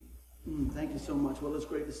Thank you so much. Well, it's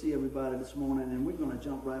great to see everybody this morning, and we're going to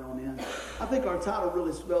jump right on in. I think our title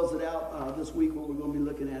really spells it out this week, what we're going to be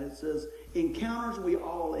looking at. It says, Encounters We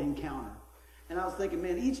All Encounter. And I was thinking,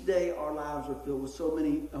 man, each day our lives are filled with so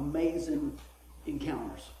many amazing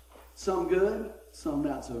encounters. Some good, some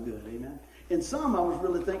not so good, amen? And some, I was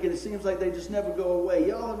really thinking, it seems like they just never go away.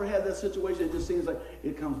 Y'all ever had that situation? It just seems like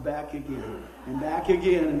it comes back again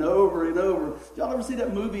and over and over. Y'all ever see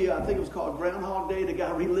that movie, I think it was called Groundhog Day? The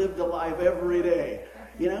guy relived the life every day.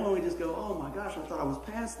 You know, and we just go, oh my gosh, I thought I was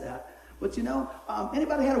past that. But you know,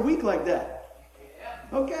 anybody had a week like that?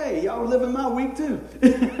 Okay, y'all were living my week too.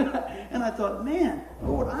 And I thought, man,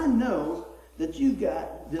 Lord, I know that you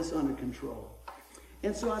got this under control.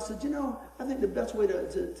 And so I said, you know, I think the best way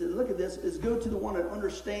to look at this is go to the one that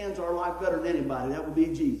understands our life better than anybody. That would be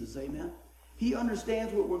Jesus, amen? He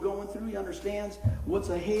understands what we're going through. He understands what's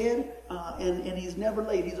ahead, and he's never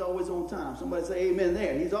late. He's always on time. Somebody say amen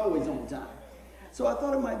there. He's always on time. So I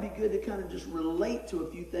thought it might be good to kind of just relate to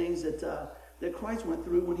a few things that Christ went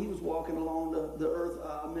through when he was walking along the earth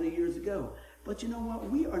many years ago. But you know what?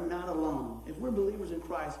 We are not alone. If we're believers in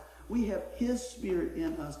Christ, we have his spirit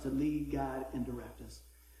in us to lead, guide, and direct us.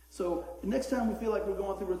 So the next time we feel like we're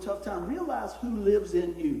going through a tough time, realize who lives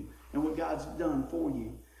in you and what God's done for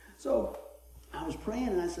you. So I was praying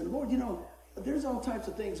and I said, Lord, you know, there's all types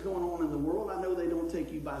of things going on in the world. I know they don't take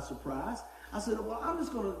you by surprise. I said, well, I'm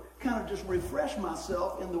just going to kind of just refresh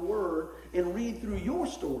myself in the Word and read through your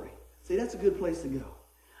story. See, that's a good place to go.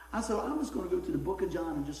 I said, well, I'm just going to go to the book of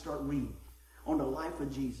John and just start reading on the life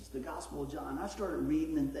of Jesus, the Gospel of John. I started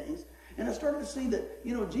reading and things, and I started to see that,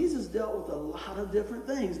 you know, Jesus dealt with a lot of different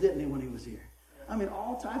things, didn't he, when he was here? I mean,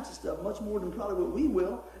 all types of stuff, much more than probably what we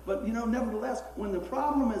will. But, you know, nevertheless, when the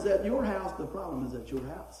problem is at your house, the problem is at your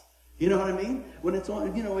house. You know what I mean? When it's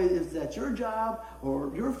on, you know, it's at your job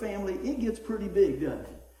or your family, it gets pretty big, doesn't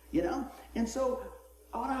it? You know? And so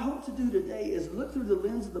what I hope to do today is look through the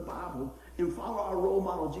lens of the Bible and follow our role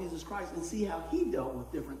model, Jesus Christ, and see how he dealt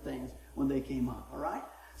with different things when they came up, all right?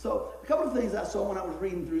 So a couple of things I saw when I was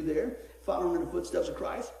reading through there, following in the footsteps of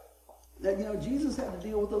Christ, that, you know, Jesus had to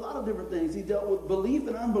deal with a lot of different things. He dealt with belief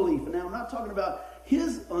and unbelief. And now I'm not talking about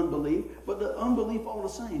his unbelief, but the unbelief all the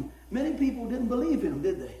same. Many people didn't believe him,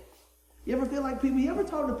 did they? You ever feel like people, you ever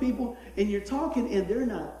talk to people and you're talking and they're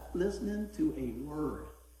not listening to a word?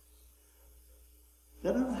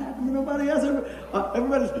 That doesn't happen to nobody else.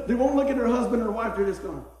 They won't look at their husband or wife, they're just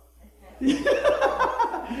going.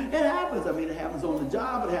 It happens. I mean, it happens on the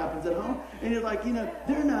job, it happens at home. And you're like, you know,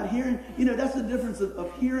 they're not hearing. You know, that's the difference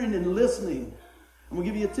of hearing and listening. I'm going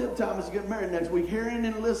to give you a tip, Thomas, you get married next week. Hearing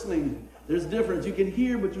and listening. There's a difference. You can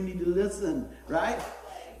hear, but you need to listen, right?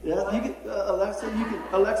 Yeah, you can, Alexa,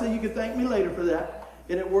 you can thank me later for that.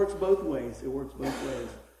 And it works both ways. It works both ways.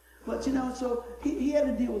 But, you know, so he had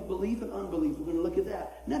to deal with belief and unbelief. We're going to look at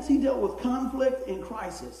that. Next, he dealt with conflict and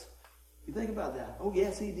crisis. You think about that. Oh,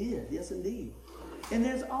 yes, he did. Yes, indeed. And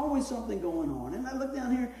there's always something going on. And I look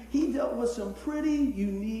down here, he dealt with some pretty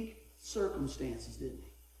unique circumstances, didn't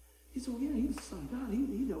he? He said, well, yeah, he was the Son of God.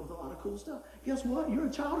 He dealt with a lot of cool stuff. Guess what? You're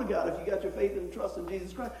a child of God if you got your faith and trust in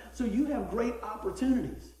Jesus Christ. So you have great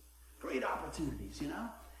opportunities. Great opportunities, you know?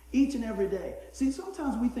 Each and every day. See,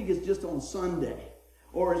 sometimes we think it's just on Sunday.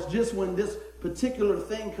 Or it's just when this particular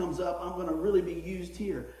thing comes up, I'm going to really be used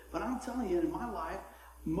here. But I'm telling you, in my life,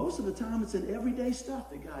 most of the time it's in everyday stuff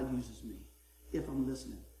that God uses me. If I'm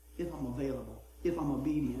listening, if I'm available, if I'm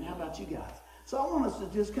obedient. How about you guys? So I want us to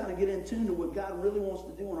just kind of get in tune to what God really wants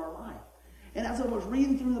to do in our life. And as I was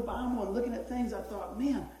reading through the Bible and looking at things, I thought,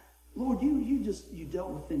 man, Lord, you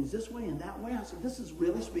dealt with things this way and that way. I said, this is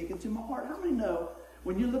really speaking to my heart. How many know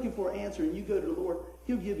when you're looking for an answer and you go to the Lord,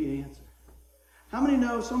 he'll give you an answer? How many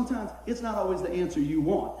know sometimes it's not always the answer you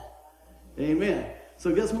want? Amen.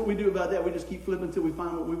 So guess what we do about that? We just keep flipping until we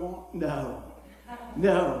find what we want? No.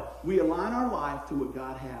 No. We align our life to what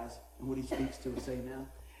God has and what he speaks to us. Amen.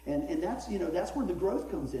 And that's, you know, that's where the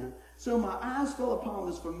growth comes in. So my eyes fell upon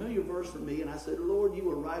this familiar verse for me, and I said, Lord, you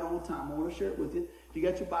were right on time. I want to share it with you. If you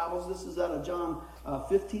got your Bibles, this is out of John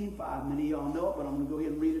 15:5. Many of y'all know it, but I'm going to go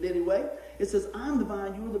ahead and read it anyway. It says, I'm the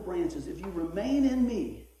vine, you are the branches. If you remain in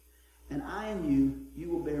me, and I in you,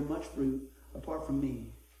 you will bear much fruit. Apart from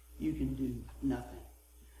me, you can do nothing.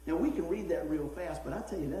 Now, we can read that real fast, but I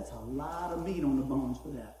tell you, that's a lot of meat on the bones for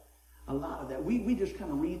that. A lot of that. We just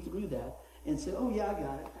kind of read through that and say, oh, yeah, I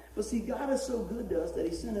got it. But see, God is so good to us that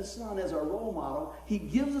he sent his son as our role model. He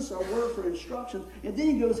gives us our word for instructions, and then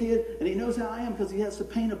he goes ahead and he knows how I am because he has to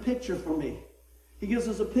paint a picture for me. He gives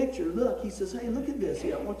us a picture. Look, he says, hey, look at this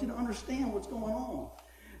here. I want you to understand what's going on.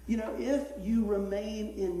 You know, if you remain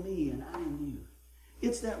in me and I in you,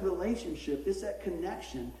 it's that relationship. It's that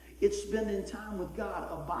connection. It's spending time with God,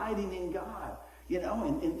 abiding in God,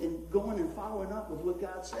 and going and following up with what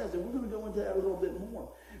God says. And we're going to go into that a little bit more.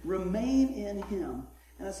 Remain in him.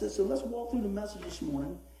 And I said, so let's walk through the message this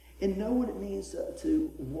morning and know what it means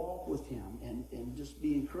to walk with him and just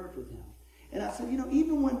be encouraged with him. And I said,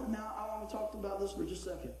 even when, now I want to talk about this for just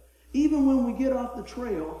a second. Even when we get off the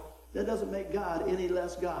trail, that doesn't make God any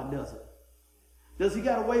less God, does it? Does he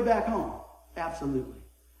got a way back home? Absolutely.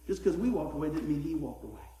 Just because we walked away didn't mean he walked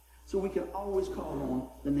away. So we can always call on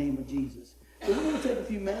the name of Jesus. So we're going to take a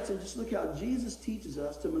few minutes and just look how Jesus teaches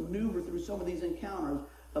us to maneuver through some of these encounters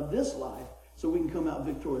of this life so we can come out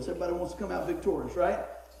victorious. Everybody wants to come out victorious, right?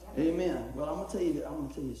 Yeah. Amen. Well, I'm going to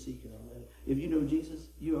tell you a secret already. If you know Jesus,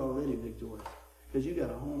 you're already victorious because you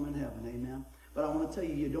got a home in heaven. Amen. But I want to tell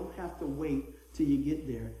you, you don't have to wait till you get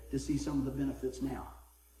there to see some of the benefits now.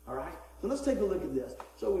 All right? So let's take a look at this.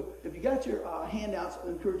 So if you got your handouts, I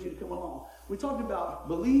encourage you to come along. We talked about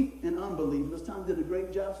belief and unbelief. This time did a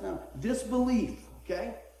great job. Now, disbelief,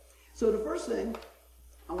 okay? So the first thing,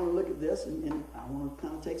 I want to look at this, and I want to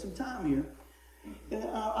kind of take some time here. And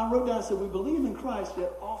I wrote down, I said, we believe in Christ,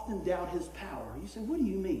 yet often doubt his power. You said, what do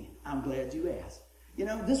you mean? I'm glad you asked.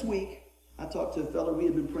 This week, I talked to a fellow. We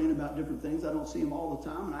had been praying about different things. I don't see him all the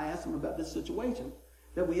time, and I asked him about this situation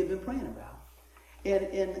that we had been praying about. And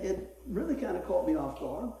it really kind of caught me off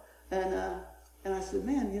guard. And I said,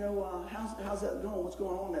 man, how's that going? What's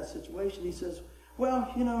going on in that situation? He says,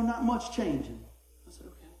 well, not much changing. I said,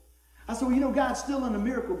 okay. I said, well, God's still in the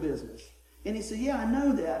miracle business. And he said, yeah, I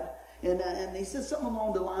know that. And he said something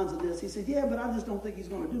along the lines of this. He said, yeah, but I just don't think he's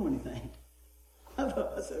going to do anything.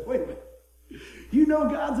 I said, wait a minute.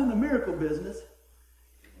 God's in the miracle business,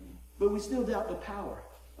 but we still doubt the power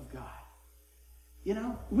of God.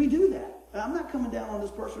 We do that. I'm not coming down on this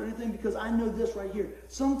person or anything because I know this right here.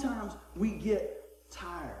 Sometimes we get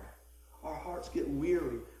tired. Our hearts get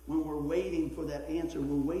weary when we're waiting for that answer.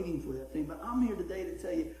 We're waiting for that thing. But I'm here today to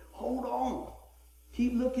tell you, hold on.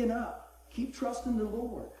 Keep looking up. Keep trusting the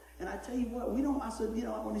Lord. And I tell you what, I said,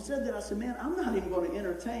 when he said that, I said, man, I'm not even going to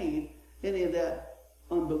entertain any of that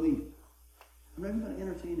unbelief. I'm not even going to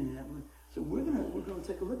entertain any of that. So we're going to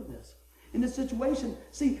take a look at this. In this situation,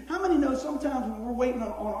 see, how many know sometimes when we're waiting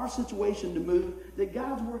on our situation to move, that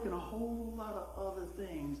God's working a whole lot of other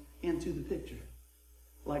things into the picture?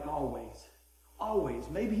 Like always. Always.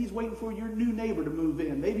 Maybe he's waiting for your new neighbor to move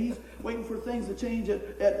in. Maybe he's waiting for things to change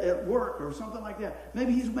at work or something like that.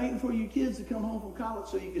 Maybe he's waiting for your kids to come home from college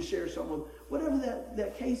so you can share something with them. Whatever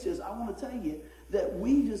that case is, I want to tell you that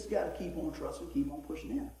we just got to keep on trusting, keep on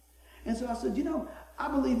pushing in. And so I said, I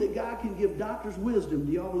believe that God can give doctors wisdom.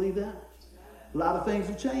 Do y'all believe that? A lot of things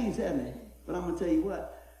have changed, haven't they? But I'm going to tell you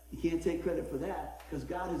what, you can't take credit for that because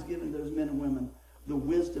God has given those men and women the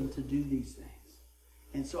wisdom to do these things.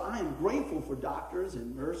 And so I am grateful for doctors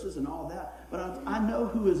and nurses and all that, but I know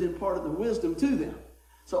who is imparted the wisdom to them.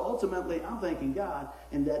 So ultimately, I'm thanking God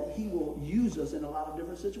and that he will use us in a lot of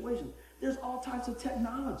different situations. There's all types of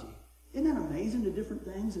technology. Isn't that amazing, the different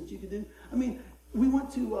things that you can do? I mean, we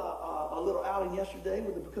went to a little outing yesterday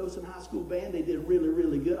with the Poquoson High School band. They did really,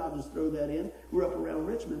 really good. I'll just throw that in. We're up around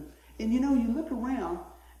Richmond. And you look around,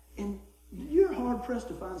 and you're hard-pressed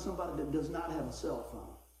to find somebody that does not have a cell phone.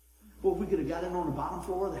 Well, we could have got in on the bottom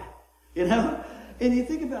floor of that. And you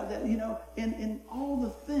think about that, and all the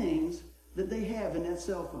things that they have in that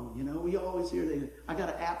cell phone. We always hear, I got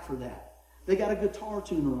an app for that. They got a guitar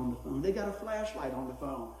tuner on the phone. They got a flashlight on the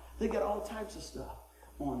phone. They got all types of stuff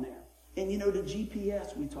on there. And the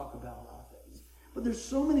GPS, we talk about a lot of things. But there's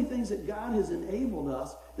so many things that God has enabled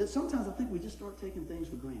us that sometimes I think we just start taking things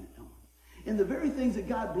for granted, don't we? And the very things that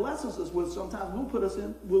God blesses us with, sometimes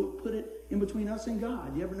we'll put it in between us and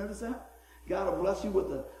God. You ever notice that? God will bless you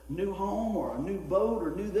with a new home or a new boat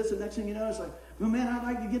or new this, and next thing you know, it's like, well, man, I'd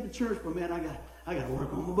like to get to church, but man, I got to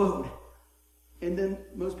work on the boat. And then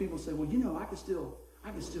most people say, well, I can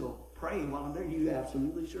still pray while I'm there. You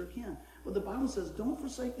absolutely sure can. But the Bible says, don't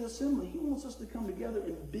forsake the assembly. He wants us to come together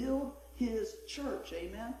and build his church.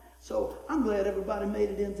 Amen? So I'm glad everybody made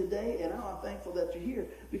it in today, and I'm thankful that you're here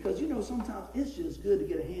because, sometimes it's just good to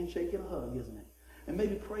get a handshake and a hug, isn't it? And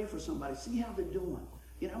maybe pray for somebody, see how they're doing.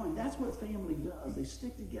 And that's what family does. They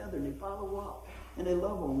stick together, and they follow up, and they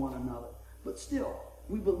love on one another. But still,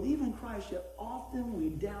 we believe in Christ, yet often we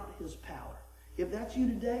doubt his power. If that's you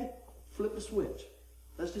today, flip the switch.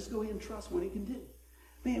 Let's just go ahead and trust what he can do.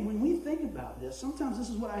 Man, when we think about this, sometimes this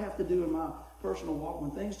is what I have to do in my personal walk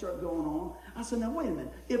when things start going on. I said, now wait a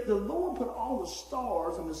minute. If the Lord put all the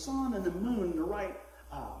stars and the sun and the moon in the right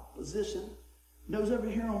position, knows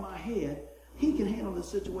every hair on my head, he can handle the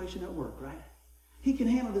situation at work, right? He can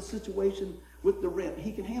handle the situation with the rent.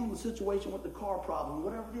 He can handle the situation with the car problem,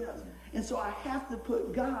 whatever it is. And so I have to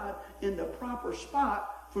put God in the proper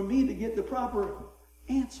spot for me to get the proper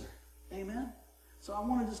answer. Amen? So I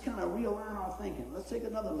want to just kind of realign our thinking. Let's take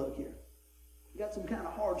another look here. We got some kind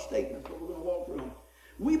of hard statements, but we're going to walk through them.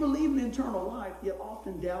 We believe in eternal life, yet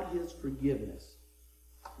often doubt his forgiveness.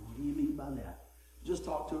 What do you mean by that? Just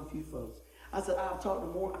talked to a few folks. I said, I've talked to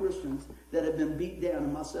more Christians that have been beat down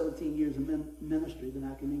in my 17 years of ministry than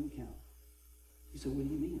I can even count. You said, what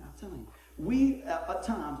do you mean? I'm telling you. We, at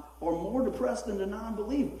times, are more depressed than the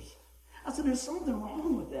non-believers. I said, there's something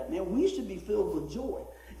wrong with that, man. We should be filled with joy.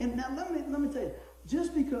 And now let me tell you,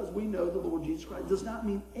 just because we know the Lord Jesus Christ does not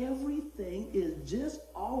mean everything is just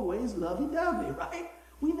always lovey-dovey, right?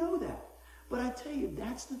 We know that. But I tell you,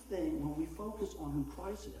 that's the thing when we focus on who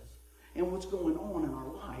Christ is and what's going on in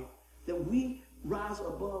our life, that we rise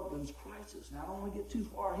above those crises. Now, I don't want to get too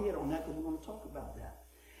far ahead on that because we're going to talk about that.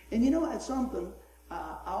 And you know, that's something,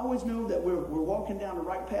 I always know that we're walking down the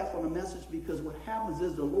right path on a message because what happens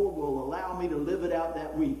is the Lord will allow me to live it out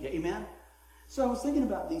that week. Amen? So I was thinking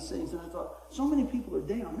about these things, and I thought, so many people are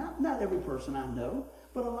down. Not every person I know,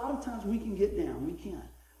 but a lot of times we can get down. We can.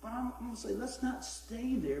 But I'm going to say, let's not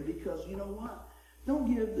stay there because, you know what?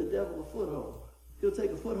 Don't give the devil a foothold. He'll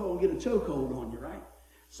take a foothold and get a chokehold on you, right?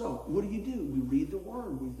 So what do? We read the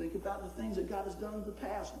Word. We think about the things that God has done in the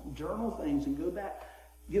past. Journal things and go back.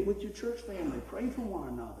 Get with your church family. Pray for one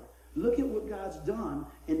another. Look at what God's done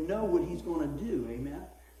and know what he's going to do. Amen?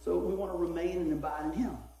 So we want to remain and abide in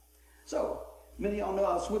him. So many of y'all know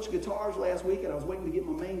I switched guitars last week and I was waiting to get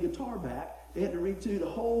my main guitar back. They had to redo the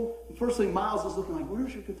whole, first thing Miles was looking like,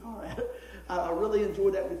 where's your guitar at? I really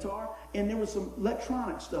enjoyed that guitar. And there was some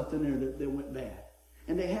electronic stuff in there that went bad.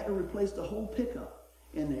 And they had to replace the whole pickup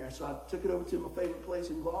in there. So I took it over to my favorite place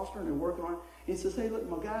in Gloucester and they're working on it. And he says, hey, look,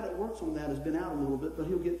 my guy that works on that has been out a little bit, but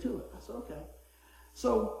he'll get to it. I said, okay.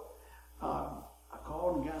 So I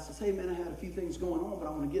called and the guy says, hey, man, I had a few things going on, but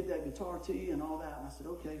I'm going to get that guitar to you and all that. And I said,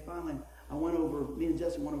 okay. Finally, me and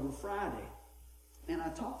Jesse went over Friday. And I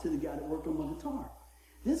talked to the guy that worked on my guitar.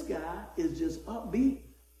 This guy is just upbeat.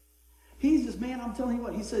 He's just, man, I'm telling you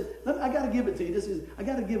what. He said, I got to give it to you. I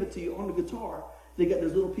got to give it to you on the guitar. They got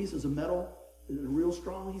those little pieces of metal that are real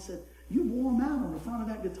strong. He said, you wore them out on the front of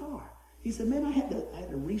that guitar. He said, man, I had to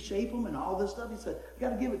reshape them and all this stuff. He said, I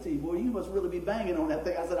got to give it to you, boy. You must really be banging on that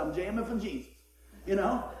thing. I said, I'm jamming for Jesus. You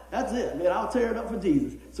know, that's it. Man, I'll tear it up for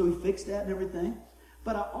Jesus. So he fixed that and everything.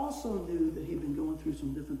 But I also knew that he'd been going through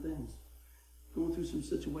some different things. Going through some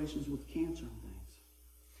situations with cancer and things.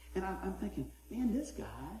 And I'm thinking, man, this guy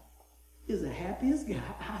is the happiest guy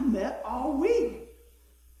I met all week.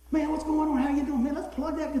 Man, what's going on? How you doing? Man, let's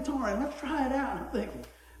plug that guitar in. Let's try it out. And I'm thinking,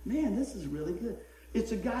 man, this is really good.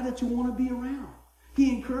 It's a guy that you want to be around.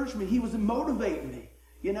 He encouraged me. He was motivating me.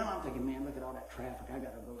 You know, I'm thinking, man, look at all that traffic. I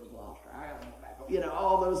got to go to Gloucester. I got to go back. You know,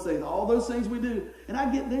 all those things we do. And I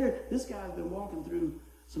get there. This guy's been walking through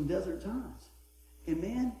some desert times. And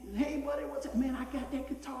man, hey buddy, what's up? Man, I got that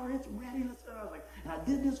guitar. It's ready. Let's go. I was like, and I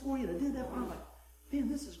did this for you. And I did that for you. I'm like, man,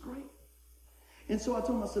 this is great. And so I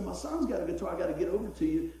told him, I said, my son's got a guitar. I got to get over to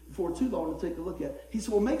you before too long to take a look at it. He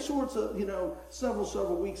said, well, make sure it's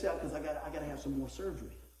several weeks out because I got to have some more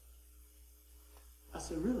surgery. I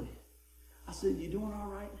said, really? I said, you doing all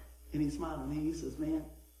right? And he smiled at me. He says, man,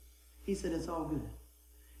 he said, it's all good.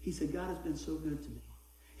 He said, God has been so good to me.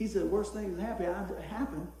 He said, worst thing that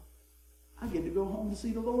happened, I get to go home to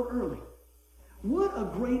see the Lord early. What a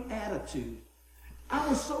great attitude. I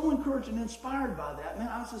was so encouraged and inspired by that. Man,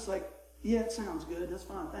 I was just like, yeah, it sounds good. That's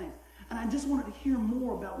fine, thanks. And I just wanted to hear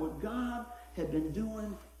more about what God had been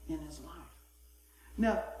doing in his life.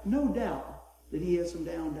 Now, no doubt that he had some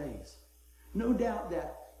down days. No doubt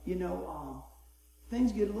that,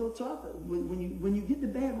 things get a little tough. When you get the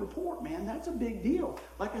bad report, man, that's a big deal.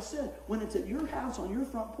 Like I said, when it's at your house on your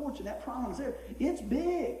front porch and that problem's there, it's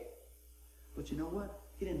big. But you know what?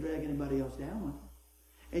 He didn't drag anybody else down with him.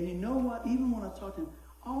 And you know what? Even when I talked to him,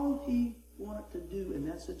 all he wanted to do in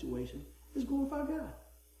that situation is glorify God.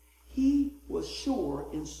 He was sure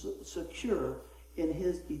and secure in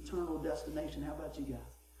his eternal destination. How about you guys?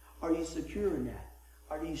 Are you secure in that?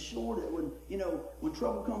 Are you sure that when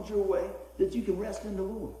trouble comes your way, that you can rest in the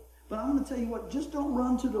Lord? But I'm going to tell you what, just don't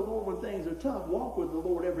run to the Lord when things are tough. Walk with the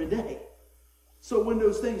Lord every day. So when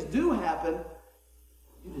those things do happen,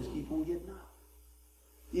 you just keep on getting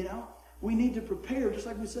up. We need to prepare, just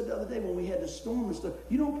like we said the other day when we had the storm and stuff.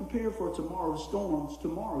 You don't prepare for tomorrow's storms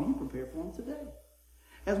tomorrow. You prepare for them today.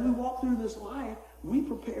 As we walk through this life, we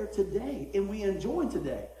prepare today and we enjoy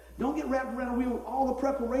today. Don't get wrapped around the wheel with all the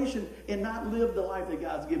preparation and not live the life that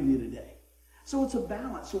God's given you today. So it's a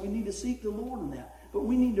balance. So we need to seek the Lord in that. But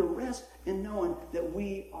we need to rest in knowing that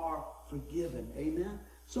we are forgiven. Amen?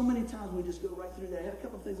 So many times we just go right through that. I had a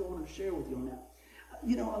couple of things I wanted to share with you on that.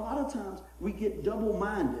 You know, a lot of times we get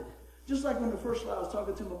double-minded. Just like when the first slide I was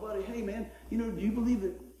talking to my buddy, hey man, you know, do you believe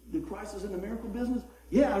that Christ is in the miracle business?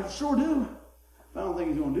 Yeah, I sure do. I don't think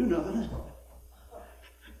he's going to do nothing.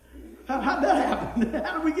 How'd that happen?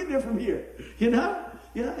 How did we get there from here? You know?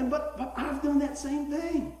 But I've done that same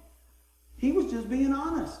thing. He was just being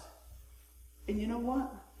honest. And you know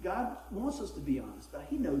what? God wants us to be honest, but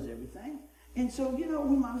he knows everything. And so, you know,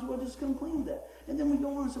 we might as well just come clean with that. And then we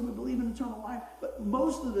go on and say we believe in eternal life. But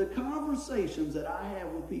most of the conversations that I have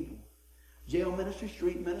with people, jail ministry,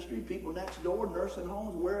 street ministry, people next door, nursing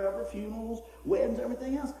homes, wherever, funerals, weddings,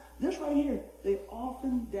 everything else, this right here, they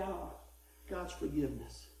often doubt God's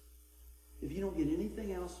forgiveness. If you don't get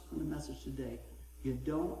anything else from the message today, you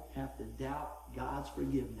don't have to doubt God's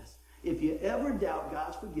forgiveness. If you ever doubt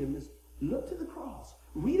God's forgiveness, look to the cross.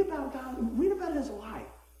 Read about God. Read about his life.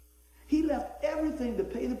 He left everything to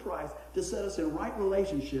pay the price to set us in right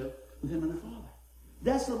relationship with him and the Father.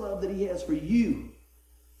 That's the love that he has for you.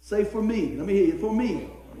 Say for me. Let me hear you. For me.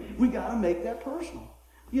 We got to make that personal.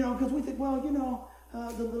 You know, because we think, well, you know,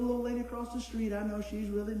 the little old lady across the street, I know she's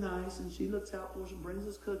really nice and she looks out for us and brings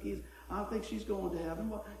us cookies. I think she's going to heaven.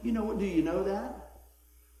 Well, you know what? Do you know that?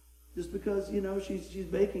 Just because, you know, she's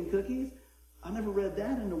baking cookies? I never read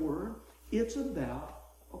that in the Word. It's about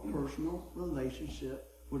a personal relationship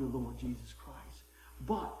with the Lord Jesus Christ.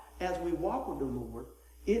 But as we walk with the Lord,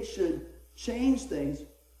 it should change things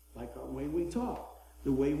like the way we talk,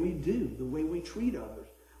 the way we do, the way we treat others,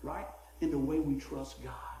 right? And the way we trust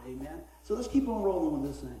God. Amen? So let's keep on rolling with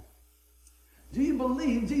this thing. Do you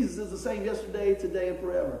believe Jesus is the same yesterday, today, and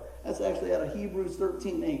forever? That's actually out of Hebrews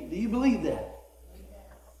 13:8. Do you believe that?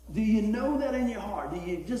 Do you know that in your heart? Do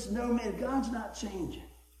you just know, man, God's not changing?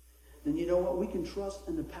 Then you know what? We can trust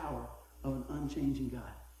in the power of an unchanging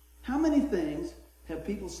God. How many things have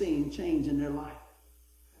people seen change in their life?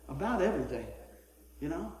 About everything. You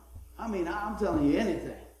know? I mean, I'm telling you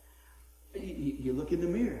anything. You look in the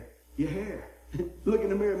mirror, your hair. Look in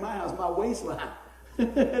the mirror in my house, my waistline.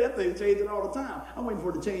 That thing's changing all the time. I'm waiting for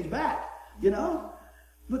it to change back, you know?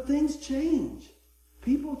 But things change.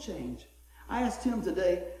 People change. I asked Tim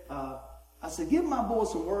today, I said, give my boy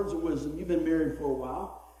some words of wisdom. You've been married for a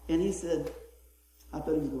while. And he said, I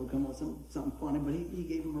thought he was going to come up with something funny, but he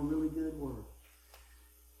gave him a really good word.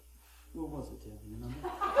 What was it, Tim? You remember?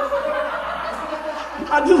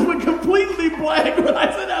 I just went completely blank when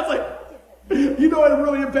I said that. I was like, you know, it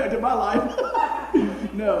really impacted my life.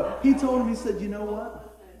 No, he told him, he said, you know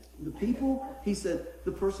what? The people, he said,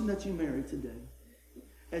 the person that you marry today,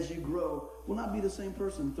 as you grow, will not be the same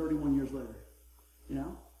person 31 years later. You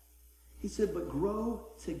know? He said, but grow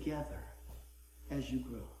together as you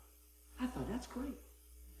grow. I thought, that's great.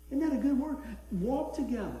 Isn't that a good word? Walk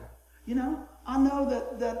together. You know? I know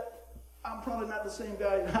that I'm probably not the same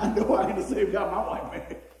guy. I know I ain't the same guy my wife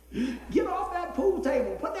married. Get off that pool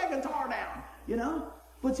table. Put that guitar down. You know?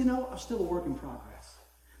 But, you know, I'm still a work in progress.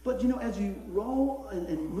 But, you know, as you roll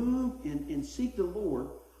and move and seek the Lord,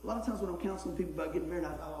 a lot of times when I'm counseling people about getting married,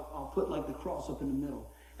 I'll put like the cross up in the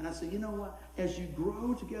middle. And I say, you know what? As you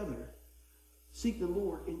grow together, seek the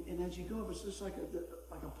Lord. And as you go, it's just like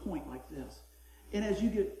a point like this. And as you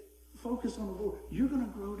get focused on the Lord, you're going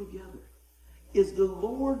to grow together. Is the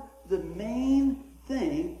Lord the main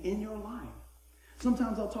thing in your life?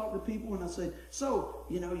 Sometimes I'll talk to people and I say, so,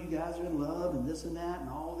 you know, you guys are in love and this and that and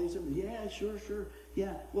all these things. Yeah, sure.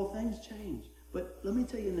 Yeah, well, things change. But let me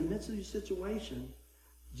tell you, in the midst of your situation,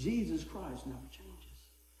 Jesus Christ never changes.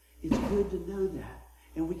 It's good to know that.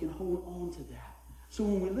 And we can hold on to that. So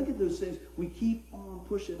when we look at those things, we keep on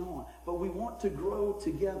pushing on. But we want to grow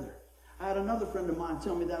together. I had another friend of mine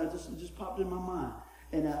tell me that. It just popped in my mind.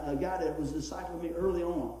 And a guy that was discipling me early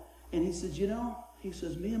on. And he said, you know, he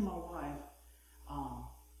says, me and my wife,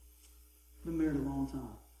 been married a long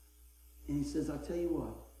time. And he says, I tell you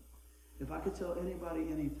what, if I could tell anybody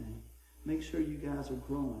anything, make sure you guys are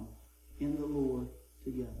growing in the Lord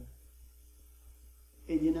together.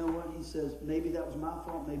 And you know what? He says, maybe that was my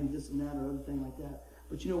fault, maybe this and that or other thing like that.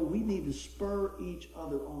 But you know, we need to spur each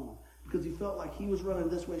other on. Because he felt like he was running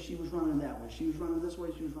this way, she was running that way. She was running this way,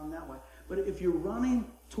 she was running that way. But if you're running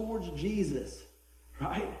towards Jesus,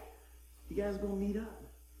 right, you guys are going to meet up.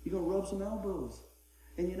 You're going to rub some elbows.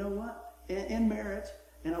 And you know what? In marriage,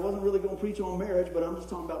 and I wasn't really going to preach on marriage, but I'm just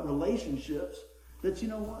talking about relationships, that you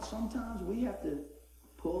know what? Sometimes we have to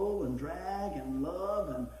pull and drag and love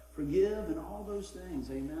and forgive and all those things.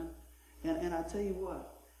 Amen? And I tell you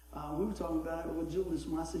what, we were talking about it with Julie this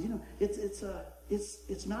morning. I said, you know,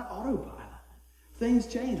 it's not autopilot. Things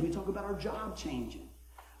change. We talk about our job changing.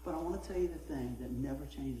 But I want to tell you the thing that never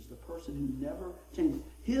changes. The person who never changes.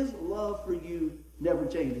 His love for you never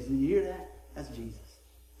changes. Did you hear that? That's Jesus.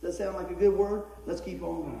 Does that sound like a good word? Let's keep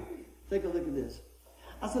on going. Take a look at this.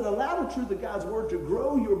 I said, allow the truth of God's word to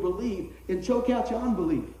grow your belief and choke out your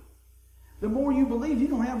unbelief. The more you believe, you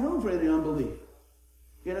don't have room for any unbelief.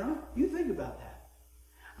 You know? You think about that.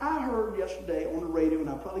 I heard yesterday on the radio, and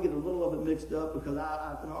I probably get a little of it mixed up because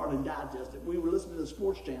I can hardly digest it. We were listening to the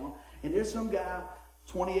sports channel, and there's some guy,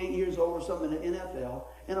 28 years old or something in the NFL,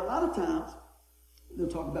 and a lot of times they'll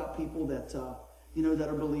talk about people that, that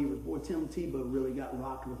are believers. Boy, Tim Tebow really got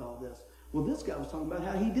rocked with all this. Well, this guy was talking about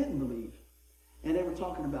how he didn't believe, and they were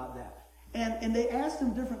talking about that. And they asked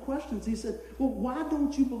him different questions. He said, well, why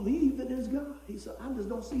don't you believe that there's God? He said, I just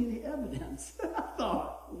don't see any evidence. I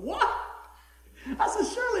thought, what? I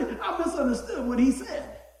said, surely I misunderstood what he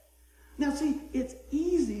said. Now, see, it's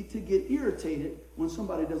easy to get irritated when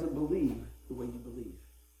somebody doesn't believe the way you believe.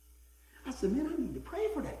 I said, man, I need to pray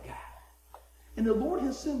for that guy. And the Lord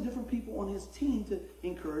has sent different people on his team to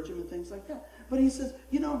encourage him and things like that. But he says,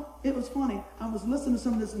 it was funny. I was listening to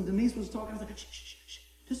some of this, and Denise was talking. I was like, shh.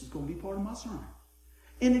 This is going to be part of my sermon.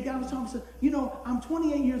 And the guy was talking, said, I'm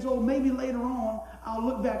 28 years old. Maybe later on, I'll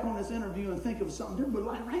look back on this interview and think of something different. But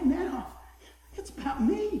like right now, it's about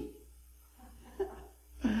me.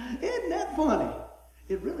 Isn't that funny?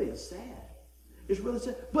 It really is sad. It's really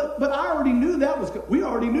sad. But I already knew that was good. We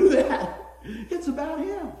already knew that. It's about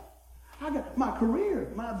him. I got my career,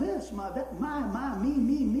 my this, my that, my,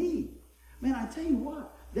 me. Man, I tell you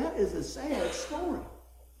what, that is a sad story.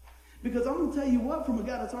 Because I'm going to tell you what, from a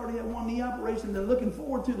guy that's already had one knee operation and looking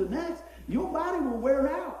forward to the next, your body will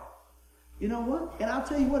wear out. You know what? And I'll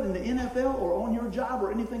tell you what, in the NFL or on your job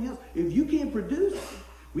or anything else, if you can't produce,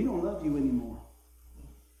 we don't love you anymore.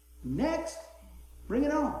 Next, bring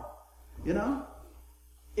it on.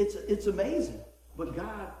 It's amazing. But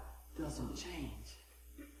God doesn't change.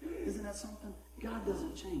 Isn't that something? God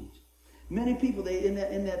doesn't change. Many people, in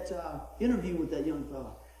that interview with that young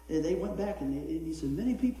fellow, they went back and he said,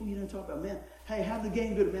 many people, talk about, man, hey, how'd the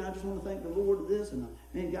game go? Man, I just want to thank the Lord for this. And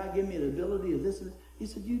man, God gave me the ability of this. And he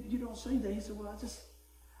said, you don't say that. He said, well,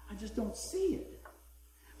 I just don't see it.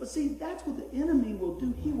 But see, that's what the enemy will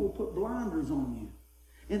do. He will put blinders on you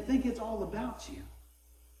and think it's all about you.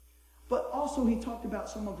 But also he talked about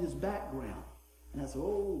some of his background. And I said,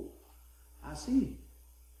 oh, I see.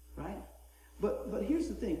 Right? But here's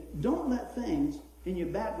the thing. Don't let things in your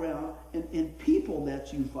background and people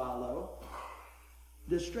that you follow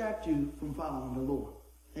distract you from following the Lord.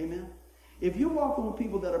 Amen? If you're walking with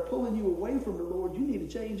people that are pulling you away from the Lord, you need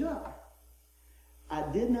to change up. I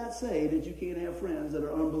did not say that you can't have friends that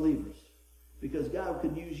are unbelievers, because God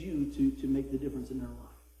could use you to make the difference in their life.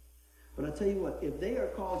 But I tell you what, if they are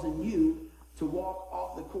causing you to walk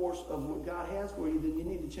off the course of what God has for you, then you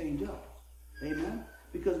need to change up. Amen?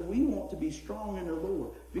 Because we want to be strong in the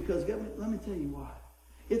Lord. Because let me tell you why.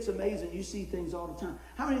 It's amazing. You see things all the time.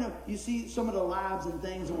 How many know you see some of the lives and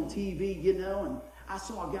things on TV, and I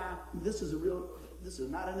saw a guy, this is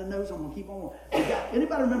not in the notes, I'm going to keep on.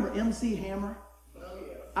 Anybody remember MC Hammer? Oh,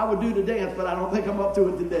 yeah. I would do the dance, but I don't think I'm up to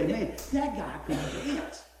it today. Man, that guy could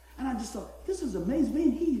dance. And I just thought, this is amazing.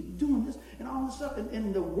 Man, he's doing this and all this stuff.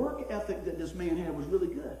 And the work ethic that this man had was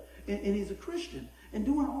really good. And he's a Christian. And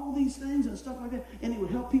doing all these things and stuff like that. And he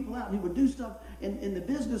would help people out. And he would do stuff. And the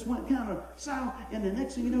business went kind of south. And the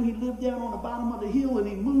next thing you know, he lived down on the bottom of the hill. And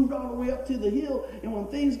he moved all the way up to the hill. And when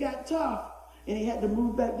things got tough, and he had to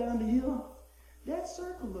move back down the hill, that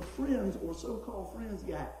circle of friends or so-called friends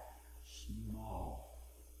got small.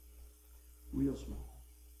 Real small.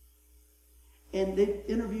 And they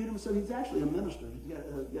interviewed him, so he's actually a minister. He's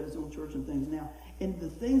got his own church and things now. And the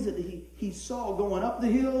things that he saw going up the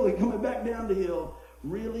hill and coming back down the hill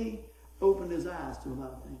really opened his eyes to a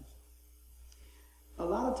lot of things. A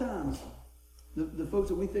lot of times, the folks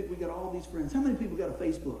that we think we got all these friends, how many people got a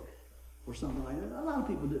Facebook or something like that? A lot of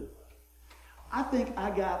people do. I think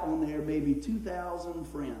I got on there maybe 2,000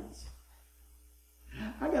 friends.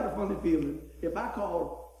 I got a funny feeling. If I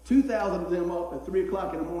called 2,000 of them up at 3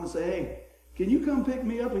 o'clock in the morning and say, hey, can you come pick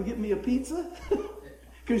me up and get me a pizza?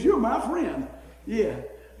 Because you're my friend. Yeah,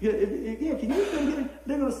 can you come get it?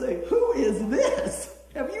 They're going to say, who is this?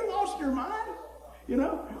 Have you lost your mind?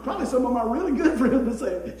 Probably some of my really good friends would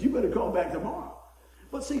say, you better call back tomorrow.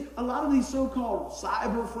 But see, a lot of these so-called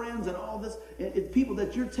cyber friends and all this, people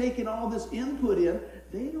that you're taking all this input in,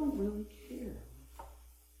 they don't really care.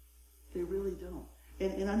 They really don't.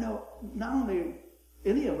 And I know not only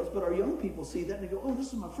any of us, but our young people see that and they go, oh, this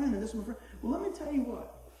is my friend and this is my friend. Well, let me tell you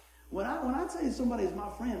what. When I say somebody is my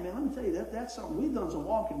friend, man, let me tell you, that's something. We've done some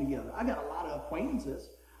walking together. I got a lot of acquaintances,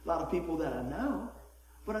 a lot of people that I know.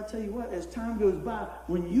 But I tell you what, as time goes by,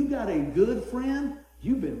 when you got a good friend,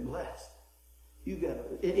 you've been blessed. You got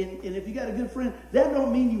and if you got a good friend, that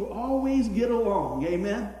don't mean you always get along.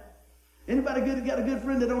 Amen? Anybody got a good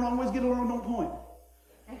friend that don't always get along? Don't point.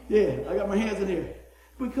 Yeah, I got my hands in here.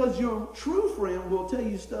 Because your true friend will tell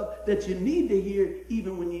you stuff that you need to hear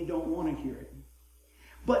even when you don't want to hear it.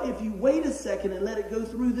 But if you wait a second and let it go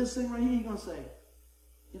through this thing right here, you're going to say,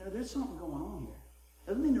 there's something going on here.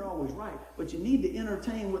 Doesn't mean they're always right, but you need to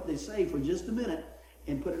entertain what they say for just a minute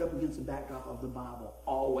and put it up against the backdrop of the Bible.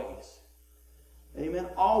 Always. Amen?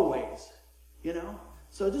 Always.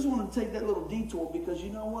 So I just wanted to take that little detour because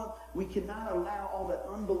you know what? We cannot allow all that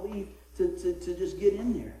unbelief to just get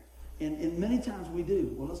in there. And many times we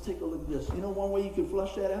do. Well, let's take a look at this. One way you can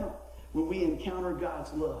flush that out? When we encounter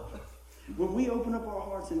God's love. When we open up our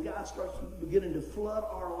hearts and God starts beginning to flood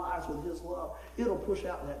our lives with His love, it'll push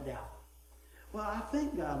out that doubt. Well, I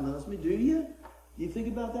think God loves me. Do you? Do you think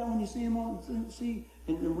about that when you see Him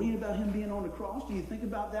and read about Him being on the cross? Do you think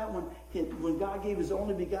about that when God gave His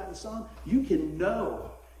only begotten Son? You can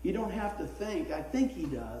know. You don't have to think. I think He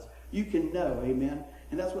does. You can know. Amen.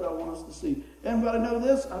 And that's what I want us to see. Everybody know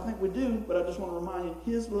this? I think we do, but I just want to remind you,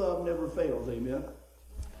 His love never fails. Amen.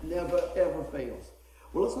 Never, ever fails.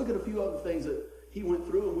 Well, let's look at a few other things that He went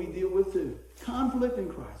through and we deal with too. Conflict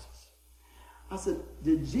and crisis. I said,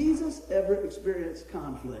 did Jesus ever experience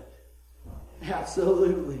conflict?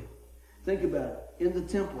 Absolutely. Think about it. In the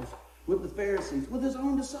temples, with the Pharisees, with His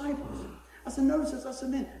own disciples. I said, notice this. I said,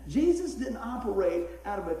 man, Jesus didn't operate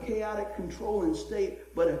out of a chaotic, controlling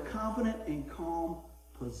state, but a confident and calm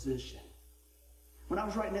position. When I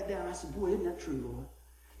was writing that down, I said, boy, isn't that true, Lord?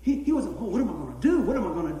 He wasn't, what am I going to do? What am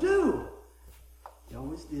I going to do? He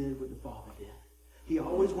always did what the Father did. He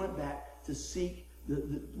always went back to seek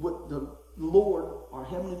what the Lord, our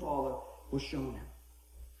Heavenly Father, was showing him.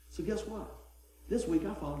 So guess what? This week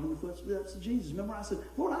I followed in the footsteps of Jesus. Remember I said,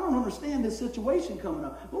 Lord, I don't understand this situation coming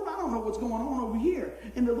up. Lord, I don't know what's going on over here.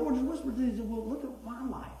 And the Lord just whispered to me, well, look at my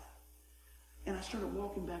life. And I started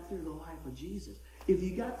walking back through the life of Jesus. If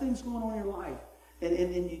you got things going on in your life,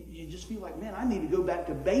 and you just feel like, man, I need to go back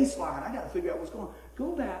to baseline. I got to figure out what's going on.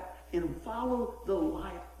 Go back and follow the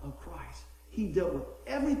life of Christ. He dealt with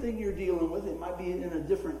everything you're dealing with. It might be in a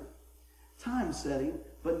different time setting,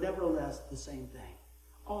 but nevertheless the same thing.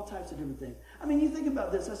 All types of different things. I mean, you think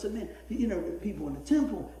about this. I said, man, the people in the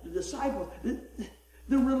temple, the disciples,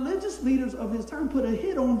 the religious leaders of his time put a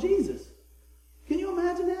hit on Jesus. Can you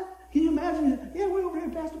imagine that? Can you imagine? Yeah, we're over here,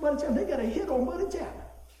 Pastor Buddy Chapman. They got a hit on Buddy Chapman.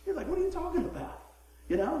 You're like, what are you talking about?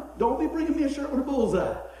 Don't be bringing me a shirt with a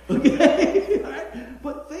bullseye. Okay? All right?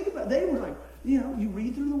 But think about it. They were like, you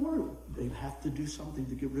read through the Word. They have to do something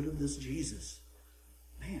to get rid of this Jesus.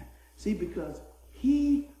 Man, see, because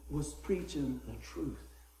he was preaching the truth.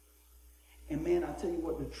 And man, I tell you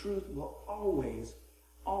what, the truth will always,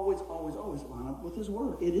 always, always, always line up with his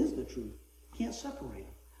Word. It is the truth. Can't separate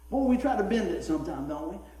them. Boy, we try to bend it sometimes,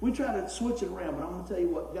 don't we? We try to switch it around, but I'm going to tell you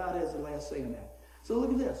what, God has the last say in that. So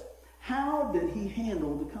look at this. How did he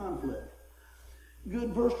handle the conflict?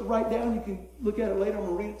 Good verse to write down. You can look at it later. I'm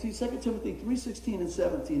going to read it to you. 2 Timothy 3:16 and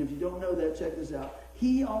 17. If you don't know that, check this out.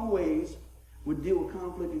 He always would deal with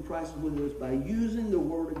conflict and crisis with us by using the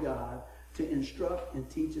Word of God to instruct and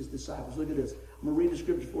teach his disciples. Look at this. I'm going to read the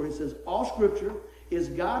scripture for you. It says, all scripture is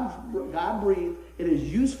God-breathed. It is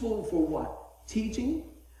useful for what? Teaching,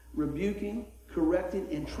 rebuking, correcting,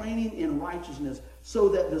 and training in righteousness, so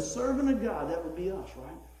that the servant of God, that would be us,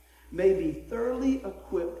 right, may be thoroughly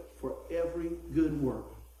equipped for every good work.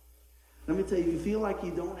 Let me tell you, if you feel like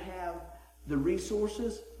you don't have the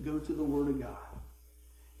resources, go to the Word of God.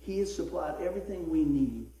 He has supplied everything we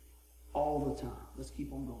need all the time. Let's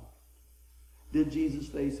keep on going. Did Jesus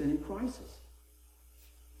face any crisis?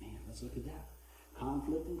 Man, let's look at that.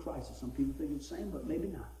 Conflict and crisis. Some people think it's the same, but maybe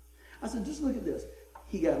not. I said, just look at this.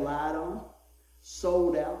 He got lied on,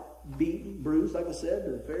 sold out, beaten, bruised. Like I said,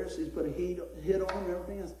 the Pharisees put a hit on him and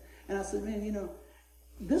everything else. And I said, man,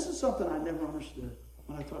 this is something I never understood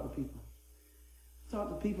when I talk to people. I talk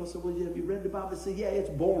to people, I said, well, have you read the Bible? They say, yeah, it's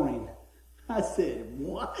boring. I said,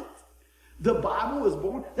 what? The Bible is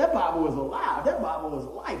boring? That Bible is alive. That Bible is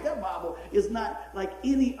life. That Bible is not like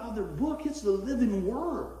any other book. It's the living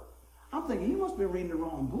Word. I'm thinking, you must be reading the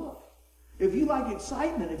wrong book. If you like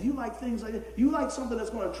excitement, if you like things like that, you like something that's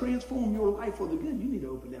going to transform your life for the good, you need to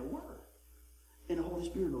open that Word. And the Holy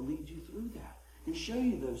Spirit will lead you through that and show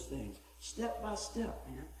you those things step by step,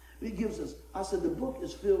 man. It gives us, I said, the book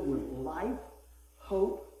is filled with life,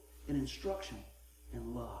 hope, and instruction,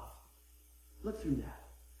 and love. Look through that.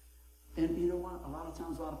 And you know what? A lot of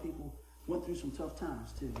times, a lot of people went through some tough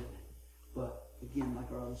times too, didn't they? But again,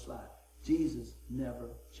 like our other slide, Jesus never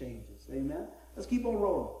changes. Amen? Let's keep on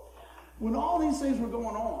rolling. When all these things were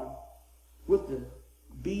going on with the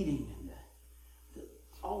beating and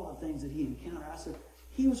all the things that he encountered, I said,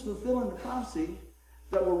 he was fulfilling the prophecy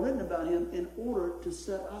that were written about him in order to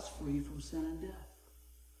set us free from sin and death.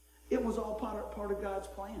 It was all part of God's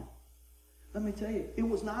plan. Let me tell you, it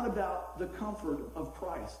was not about the comfort of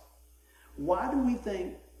Christ. Why do we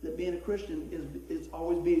think that being a Christian is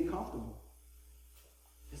always being comfortable?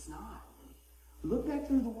 It's not. Look back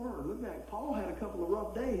through the Word. Look back. Paul had a couple of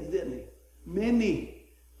rough days, didn't he? Many,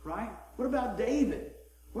 right? What about David?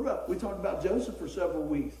 We talked about Joseph for several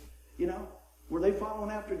weeks. You know, were they following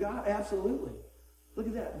after God? Absolutely. Look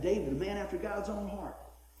at that. David, a man after God's own heart.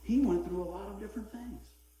 He went through a lot of different things.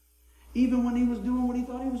 Even when he was doing what he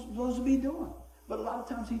thought he was supposed to be doing. But a lot of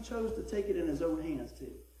times he chose to take it in his own hands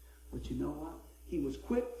too. But you know what? He was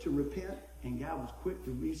quick to repent, and God was quick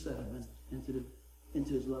to reset him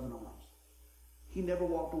into his loving arms. He never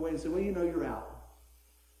walked away and said, well, you know, you're out.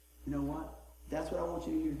 You know what? That's what I want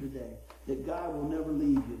you to hear today. That God will never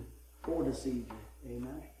leave you or deceive you.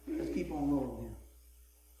 Amen? Let's keep on rolling here.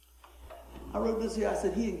 I wrote this here. I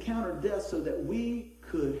said, he encountered death so that we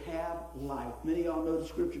could have life. Many of y'all know the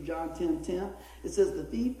scripture, John 10:10. It says, the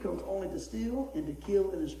thief comes only to steal and to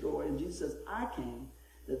kill and destroy. And Jesus says, I came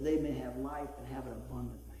that they may have life and have it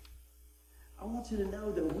abundantly. I want you to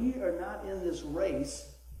know that we are not in this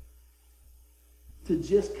race to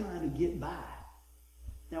just kind of get by.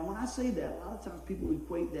 Now, when I say that, a lot of times people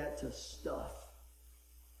equate that to stuff.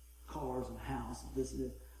 Cars and houses, this and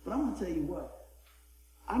this. But I'm going to tell you what.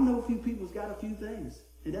 I know a few people who's got a few things.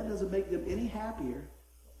 And that doesn't make them any happier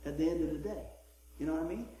at the end of the day. You know what I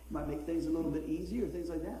mean? It might make things a little bit easier, things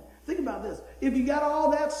like that. Think about this. If you got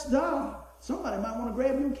all that stuff, somebody might want to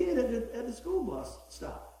grab your kid at the school bus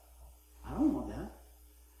stop. I don't want that.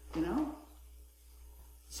 You know?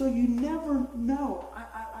 So you never know.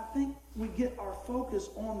 I think we get our focus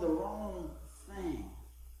on the wrong thing.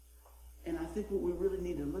 And I think what we really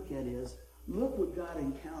need to look at is, look what God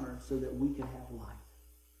encountered so that we can have life.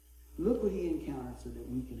 Look what he encountered so that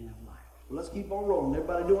we can have life. Well, let's keep on rolling.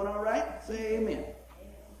 Everybody doing all right? Say amen. Amen.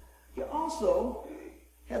 He also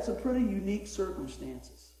had some pretty unique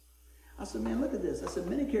circumstances. I said, man, look at this. I said,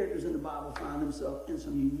 many characters in the Bible find themselves in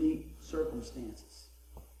some unique circumstances.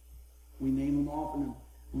 We name them often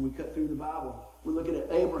when we cut through the Bible. We're looking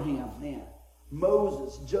at Abraham, man,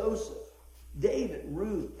 Moses, Joseph, David,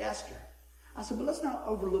 Ruth, Esther. I said, but let's not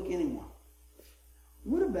overlook anyone.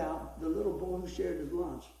 What about the little boy who shared his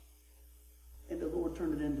lunch and the Lord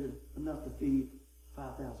turned it into enough to feed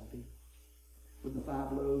 5,000 people with the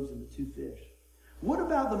 5 loaves and the 2 fish? What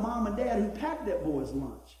about the mom and dad who packed that boy's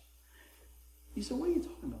lunch? You said, what are you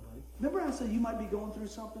talking about, buddy? Remember I said you might be going through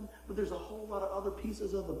something, but there's a whole lot of other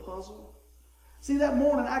pieces of the puzzle? See, that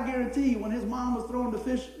morning, I guarantee you, when his mom was throwing the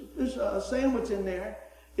fish sandwich in there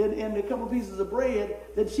and a couple pieces of bread,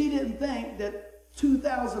 that she didn't think that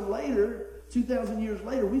 2,000 years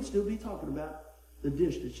later, we'd still be talking about the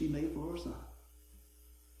dish that she made for her son.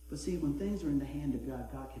 But see, when things are in the hand of God,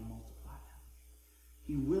 God can multiply them.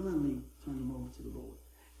 He willingly turned them over to the Lord.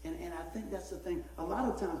 And I think that's the thing. A lot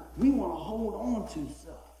of times, we want to hold on to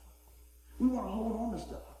stuff. We want to hold on to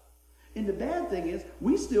stuff. And the bad thing is,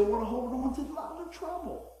 we still want to hold on to a lot of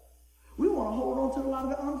trouble. We want to hold on to a lot of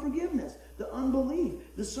the unforgiveness, the unbelief,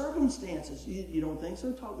 the circumstances. You don't think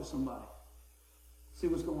so? Talk to somebody. See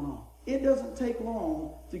what's going on. It doesn't take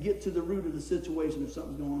long to get to the root of the situation if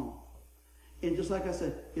something's going on. And just like I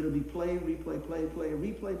said, it'll be play, replay, play, play,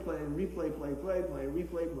 replay, play, replay, play, play, play,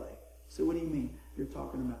 replay, play. So what do you mean? You're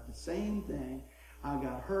talking about the same thing. I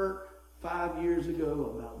got hurt 5 years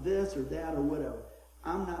ago about this or that or whatever.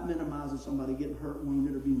 I'm not minimizing somebody getting hurt,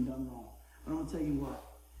 wounded, or being done wrong. But I'm going to tell you what.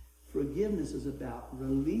 Forgiveness is about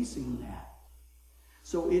releasing that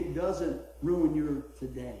so it doesn't ruin your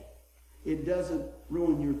today. It doesn't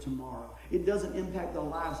ruin your tomorrow. It doesn't impact the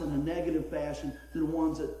lives in a negative fashion to the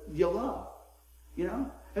ones that you love. You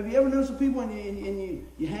know? Have you ever known some people and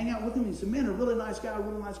you hang out with them and you say, man, a really nice guy, a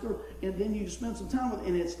really nice girl, and then you spend some time with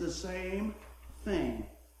them and it's the same thing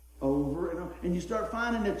over and over. And you start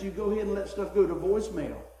finding that you go ahead and let stuff go to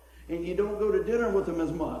voicemail. And you don't go to dinner with them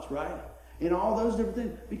as much, right? And all those different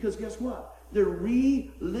things. Because guess what? They're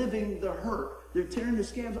reliving the hurt. They're tearing the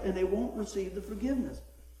scabs and they won't receive the forgiveness.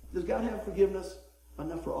 Does God have forgiveness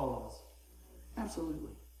enough for all of us?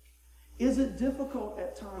 Absolutely. Is it difficult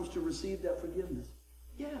at times to receive that forgiveness?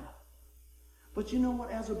 Yeah. But you know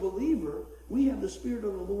what? As a believer, we have the Spirit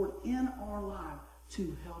of the Lord in our life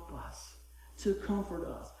to help us, to comfort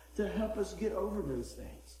us, to help us get over those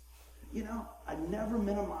things. I never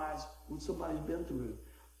minimize what somebody's been through.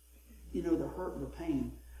 The hurt and the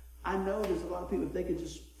pain. I know there's a lot of people, if they could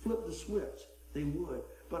just flip the switch, they would.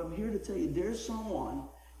 But I'm here to tell you, there's someone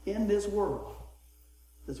in this world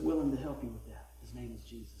that's willing to help you with that. His name is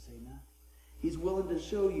Jesus. Amen. He's willing to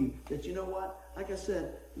show you that, you know what? Like I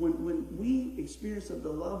said, when we experience the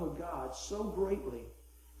love of God so greatly,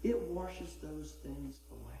 it washes those things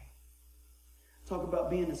away. Talk about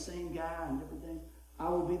being the same guy and different things. I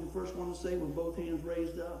will be the first one to say with both hands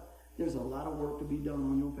raised up, there's a lot of work to be done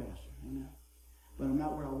on your pastor. Amen. But I'm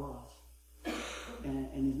not where I was.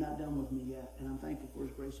 And he's not done with me yet. And I'm thankful for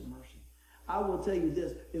his grace and mercy. I will tell you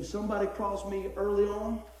this. If somebody crossed me early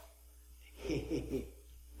on,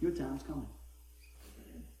 your time's coming.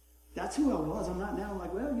 That's who I was. I'm not now. I'm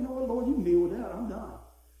like, well, you know what, Lord, you can deal with that. I'm done.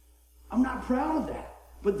 I'm not proud of that.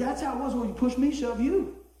 But that's how it was when you push me, shove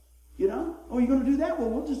you. Oh, you're going to do that?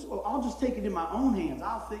 Well, I'll just take it in my own hands.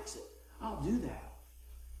 I'll fix it. I'll do that.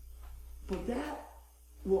 But that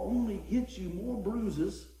will only get you more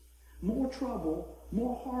bruises, more trouble,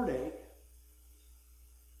 more heartache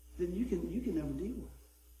than you can ever deal with.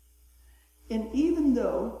 And even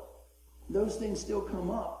though those things still come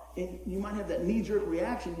up, and you might have that knee-jerk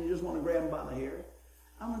reaction, you just want to grab them by the hair,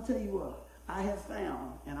 I'm going to tell you what, I have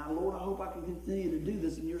found, and Lord, I hope I can continue to do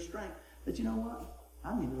this in your strength, that you know what?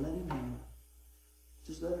 I need to let him handle it.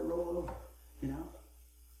 Just let it roll over,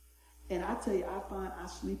 And I tell you, I find I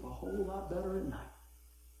sleep a whole lot better at night.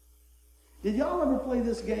 Did y'all ever play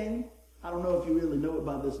this game? I don't know if you really know it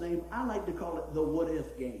by this name. I like to call it the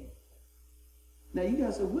what-if game. Now, you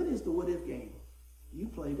guys say, what is the what-if game? You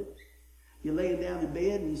played it. You're laying down in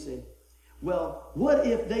bed and you say, well, what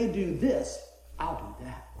if they do this? I'll do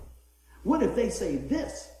that. What if they say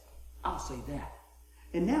this? I'll say that.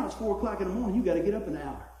 And now it's 4 o'clock in the morning. You got to get up an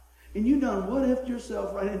hour. And you done what if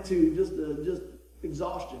yourself right into just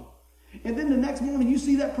exhaustion. And then the next morning you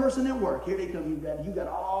see that person at work. Here they come. You got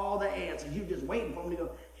all the answers. You're just waiting for them to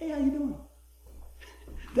go, hey, how you doing?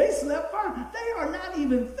 They slept fine. They are not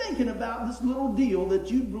even thinking about this little deal that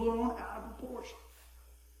you blew on out of proportion.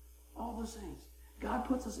 All those things. God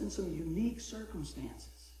puts us in some unique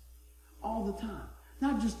circumstances all the time.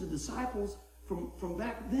 Not just the disciples from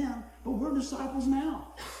back then, but we're disciples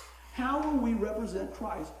now. How will we represent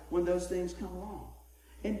Christ when those things come along?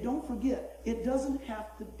 And don't forget, it doesn't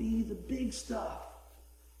have to be the big stuff.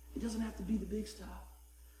 It doesn't have to be the big stuff.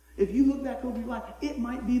 If you look back over your life, it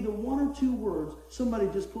might be the one or two words somebody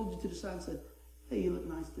just pulled you to the side and said, hey, you look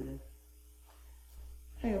nice today.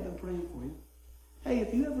 Hey, I've been praying for you. Hey,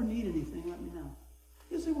 if you ever need anything, let me know.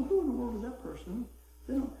 You say, well, who in the world is that person?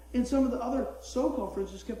 They don't. And some of the other so-called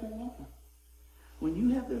friends just kept on walking. When you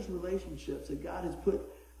have those relationships that God has put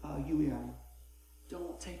you in,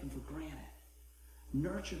 don't take them for granted.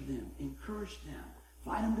 Nurture them. Encourage them.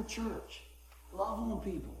 Invite them to church. Love on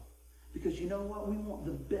people. Because you know what? We want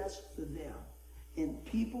the best for them. And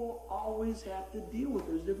people always have to deal with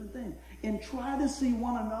those different things. And try to see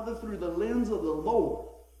one another through the lens of the Lord.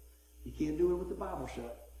 You can't do it with the Bible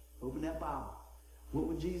shut. Open that Bible. What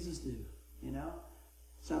would Jesus do?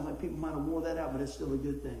 Sounds like people might have wore that out, but it's still a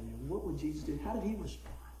good thing. What would Jesus do? How did he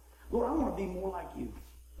respond? Lord, I want to be more like you.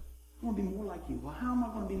 I want to be more like you. Well, how am I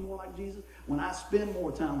going to be more like Jesus? When I spend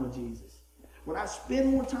more time with Jesus. When I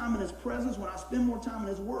spend more time in his presence, when I spend more time in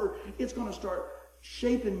his word, it's going to start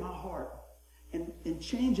shaping my heart and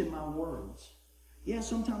changing my words. Yeah,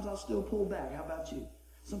 sometimes I'll still pull back. How about you?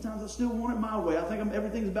 Sometimes I still want it my way. I think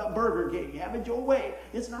everything's about Burger King. Have it your way.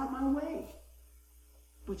 It's not my way.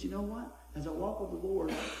 But you know what? As I walk with the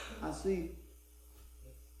Lord, I see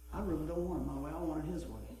I really don't want it my way. I want it his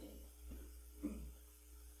way.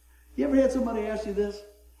 You ever had somebody ask you this?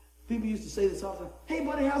 People used to say this often. Hey,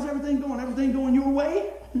 buddy, how's everything going? Everything going your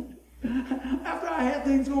way? After I had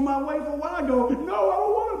things going my way for a while, I go, no, I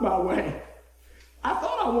don't want it my way. I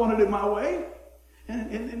thought I wanted it my way.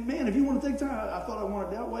 And man, if you want to take time, I thought I wanted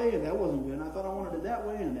it that way, and that wasn't good. And I thought I wanted it that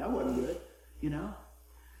way, and that wasn't good.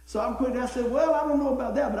 So I'm quick. I said, well, I don't know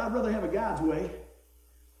about that, but I'd rather have a God's way.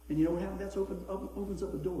 And you know what happened? That opens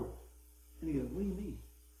up a door. And he goes, what do you mean?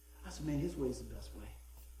 I said, man, his way is the best way.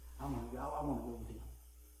 I want to go with him.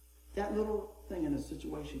 That little thing in a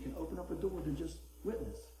situation can open up a door to just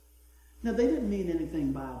witness. Now, they didn't mean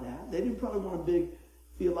anything by that. They didn't probably want a big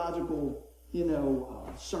theological,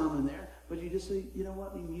 sermon there. But you just say, you know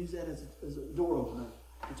what? You can use that as a door opener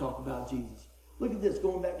to talk about Jesus. Look at this,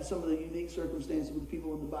 going back to some of the unique circumstances with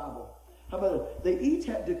people in the Bible. How about it? They each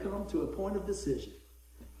had to come to a point of decision,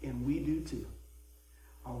 and we do too.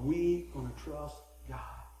 Are we going to trust God?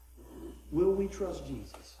 Will we trust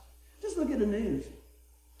Jesus? Just look at the news.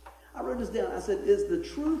 I wrote this down. I said, is the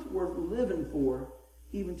truth worth living for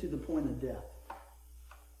even to the point of death?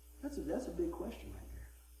 That's a big question right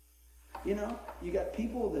there. You know, you got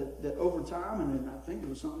people that over time, and I think there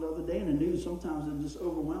was something the other day in the news, sometimes they're just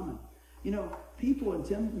overwhelming. You know, people, and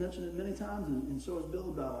Tim mentioned it many times, and so has Bill,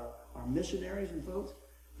 about our missionaries and folks.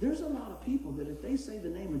 There's a lot of people that if they say the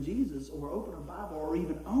name of Jesus or open a Bible or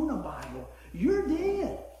even own a Bible, you're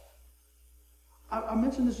dead. I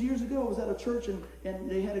mentioned this years ago. I was at a church and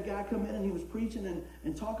they had a guy come in and he was preaching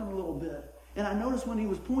and talking a little bit. And I noticed when he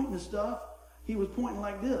was pointing to stuff, he was pointing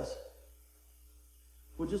like this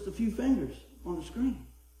with just a few fingers on the screen.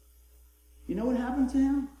 You know what happened to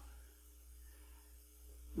him?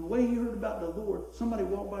 The way he heard about the Lord, somebody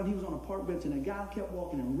walked by and he was on a park bench and a guy kept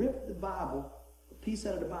walking and ripped the Bible, a piece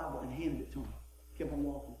out of the Bible, and handed it to him. Kept on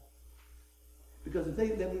walking. Because if they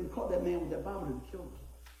would have caught that man with that Bible, they would have killed him.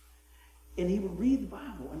 And he would read the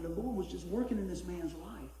Bible, and the Lord was just working in this man's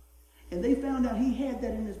life. And they found out he had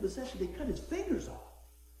that in his possession. They cut his fingers off.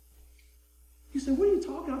 You say, what are you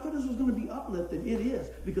talking? I thought this was going to be uplifting. It is.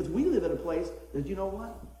 Because we live at a place that, you know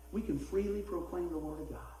what? We can freely proclaim the Word of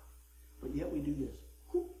God. But yet we do this.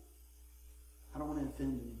 I don't want to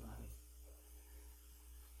offend anybody.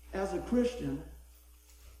 As a Christian,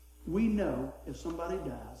 we know if somebody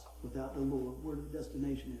dies without the Lord, where the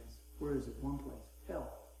destination is. Where is it? One place. Hell.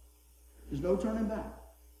 There's no turning back.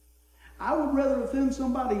 I would rather offend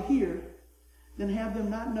somebody here than have them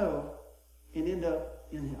not know and end up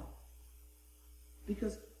in hell.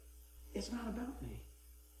 Because it's not about me.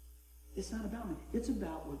 It's not about me. It's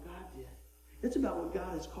about what God did. It's about what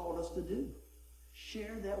God has called us to do.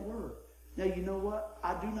 Share that word. Now, you know what?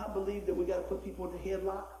 I do not believe that we got to put people in the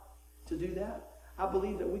headlock to do that. I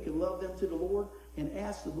believe that we can love them to the Lord and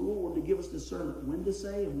ask the Lord to give us discernment when to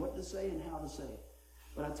say and what to say and how to say it.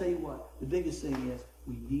 But I tell you what, the biggest thing is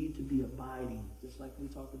we need to be abiding, just like we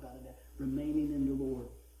talked about in that, remaining in the Lord.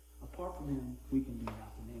 Apart from Him, we can do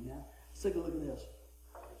nothing. Amen? Let's take a look at this.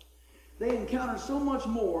 They encountered so much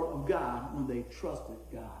more of God when they trusted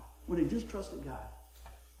God. When they just trusted God.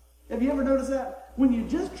 Have you ever noticed that? When you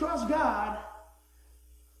just trust God,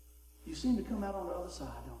 you seem to come out on the other side,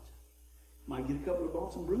 don't you? Might get a couple of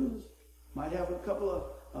bumps and bruises. Might have a couple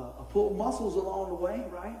of pulled muscles along the way,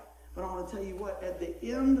 right? But I want to tell you what, at the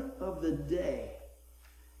end of the day,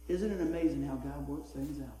 isn't it amazing how God works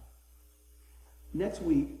things out? Next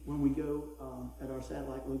week, when we go at our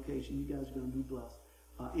satellite location, you guys are going to be blessed.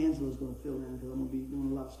 Angela's going to fill in because I'm going to be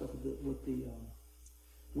doing a lot of stuff with the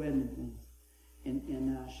wedding and things.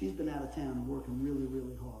 And she's been out of town and working really,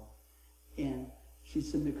 really hard. And she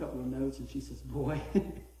sent me a couple of notes and she says, boy,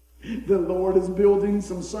 the Lord is building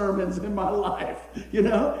some sermons in my life, you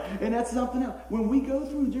know? And that's something else. When we go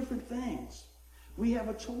through different things, we have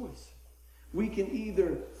a choice. We can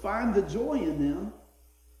either find the joy in them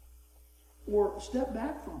or step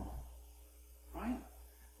back from them, right?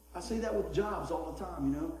 I say that with jobs all the time,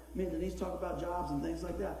 you know. Me and Denise talk about jobs and things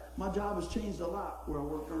like that. My job has changed a lot where I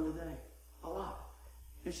work during the day. A lot.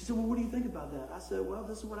 And she said, well, what do you think about that? I said, well,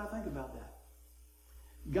 this is what I think about that.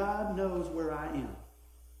 God knows where I am.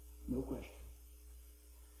 No question.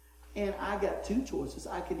 And I got two choices.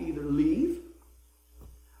 I can either leave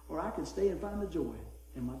or I can stay and find the joy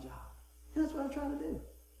in my job. And that's what I try to do.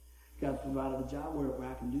 God provided a job where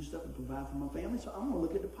I can do stuff and provide for my family, so I'm going to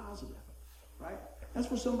look at the positive, right? That's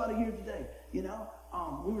for somebody here today. You know,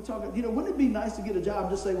 we were talking, you know, wouldn't it be nice to get a job and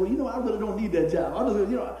just say, well, you know, I really don't need that job. I just,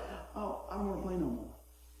 you know, I don't want to play no more.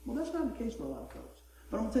 Well, that's not the case for a lot of folks.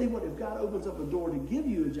 But I'm going to tell you what, if God opens up a door to give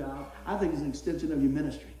you a job, I think it's an extension of your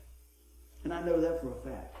ministry. And I know that for a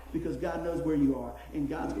fact. Because God knows where you are. And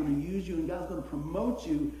God's going to use you and God's going to promote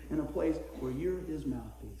you in a place where you're His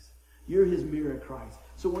mouthpiece. You're His mirror of Christ.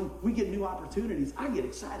 So when we get new opportunities, I get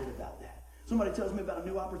excited about that. Somebody tells me about a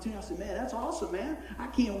new opportunity. I say, man, that's awesome, man. I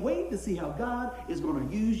can't wait to see how God is going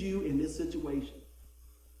to use you in this situation.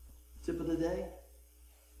 Tip of the day,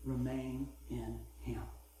 remain in Him.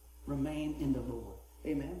 Remain in the Lord.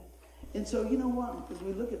 Amen. And so, you know what? As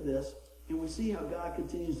we look at this and we see how God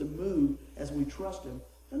continues to move as we trust Him,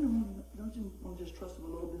 don't you want to just trust Him a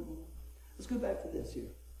little bit more? Let's go back to this here.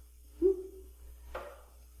 Whoop.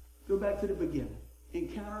 Go back to the beginning.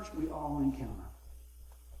 Encounters we all encounter.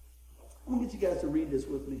 I'm going to get you guys to read this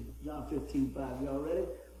with me. John 15:5. Y'all ready?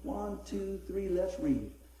 1, 2, 3, let's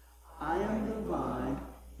read. I am the vine,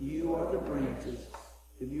 you are the branches.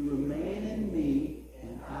 If you remain in me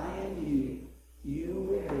and I in you, you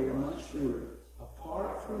will bear much fruit.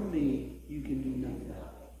 Apart from me, you can do nothing.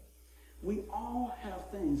 We all have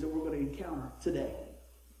things that we're going to encounter today.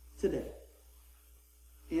 Today.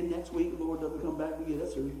 And next week, the Lord doesn't come back to get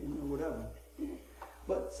us or whatever.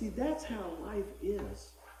 But see, that's how life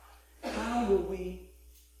is. How will we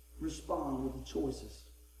respond with the choices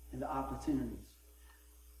and the opportunities.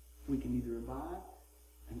 We can either abide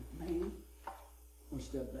and remain or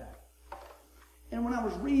step back. And when I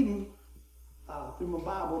was reading through my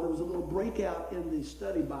Bible, there was a little breakout in the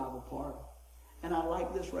study Bible part. And I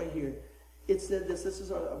like this right here. It said this. This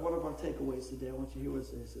is one of our takeaways today. I want you to hear what it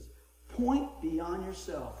says. It says, point beyond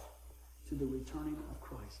yourself to the returning of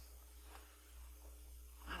Christ.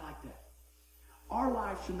 I like that. Our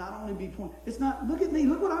life should not only be point. It's not, look at me,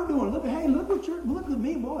 look what I'm doing. Look at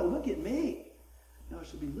me, boy, look at me. No, it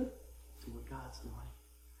should be, look to what God's doing.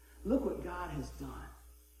 Look what God has done.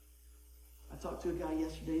 I talked to a guy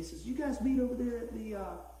yesterday. He says, you guys meet over there at the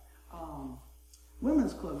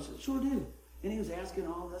women's club? I said, sure do. And he was asking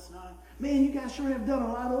all this and all. Man, you guys sure have done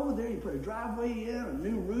a lot over there. You put a driveway in, a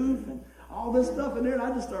new roof, and all this stuff in there. And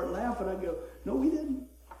I just started laughing. I go, no, we didn't.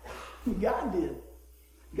 God did.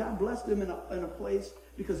 God blessed them in a place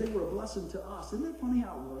because they were a blessing to us. Isn't that funny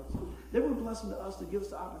how it works? They were a blessing to us to give us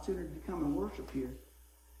the opportunity to come and worship here.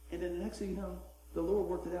 And then the next thing you know, the Lord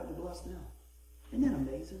worked it out to bless them. Isn't that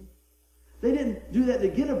amazing? They didn't do that to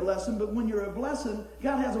get a blessing, but when you're a blessing,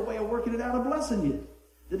 God has a way of working it out of blessing you.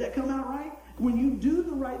 Did that come out right? When you do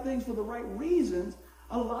the right things for the right reasons,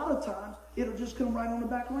 a lot of times it'll just come right on the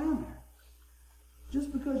background there.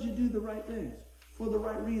 Just because you do the right things for the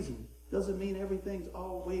right reason doesn't mean everything's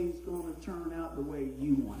always going to turn out the way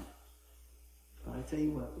you want it. But I tell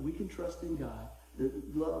you what, we can trust in God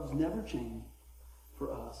that love's never changed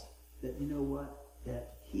for us, that you know what,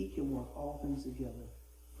 that he can work all things together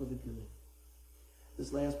for the good.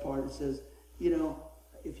 This last part, it says, you know,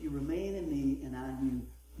 if you remain in me and I in you,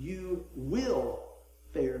 you will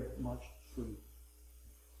bear much fruit.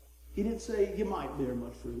 He didn't say you might bear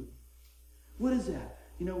much fruit. What is that?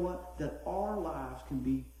 You know what? That our lives can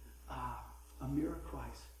be a mirror of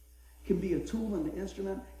Christ. Can be a tool and an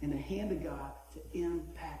instrument in the hand of God to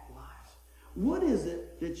impact lives. What is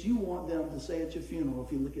it that you want them to say at your funeral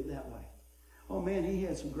if you look at it that way? Oh man, he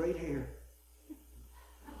had some great hair.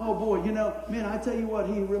 Oh boy, you know, man, I tell you what,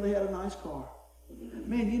 he really had a nice car.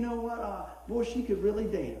 Man, you know what? Boy, she could really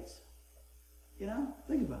dance. You know,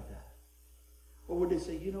 think about that. Or would they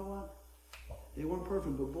say, you know what? They weren't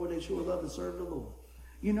perfect, but boy, they sure love to serve the Lord.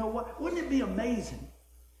 You know what? Wouldn't it be amazing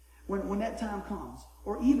when that time comes?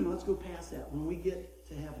 Or even, let's go past that, when we get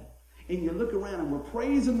to heaven. And you look around and we're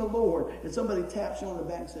praising the Lord, and somebody taps you on the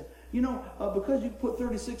back and says, you know, because you put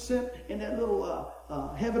 36 cents in that little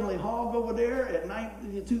heavenly hog over there at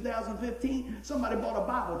 2015, somebody bought a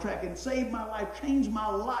Bible tract and saved my life, changed my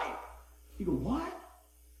life. You go, what?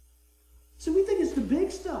 So we think it's the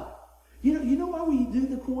big stuff. You know why we do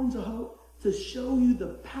the coins of hope? To show you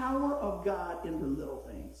the power of God in the little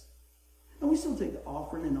things. And we still take the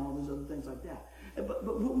offering and all those other things like that. But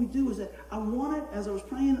what we do is that I wanted, as I was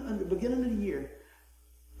praying at the beginning of the year,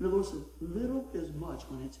 the Lord said, little is much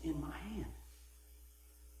when it's in my hand.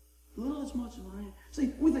 Little is much in my hand.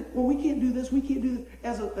 See, we think, well, we can't do this, we can't do this.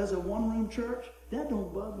 As a one-room church, that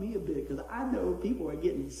don't bug me a bit, because I know people are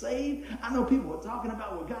getting saved. I know people are talking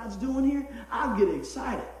about what God's doing here. I get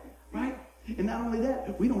excited, right? And not only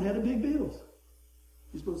that, we don't have the big bills.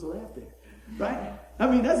 You're supposed to laugh there, right? I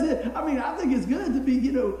mean, that's it. I mean, I think it's good to be,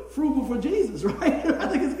 frugal for Jesus, right? I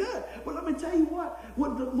think it's good. But let me tell you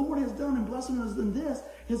what the Lord has done in blessing us in this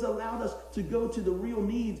has allowed us to go to the real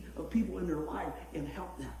needs of people in their life and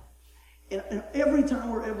help them. And every time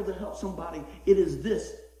we're able to help somebody, it is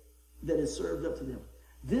this that is served up to them.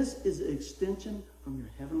 This is an extension from your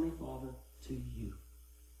Heavenly Father to you.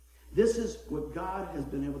 This is what God has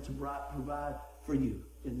been able to provide for you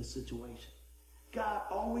in this situation. God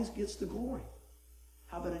always gets the glory.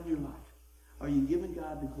 How about in your life? Are you giving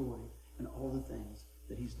God the glory in all the things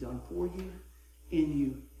that he's done for you, in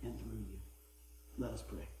you, and through you? Let us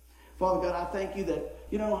pray. Father God, I thank you that,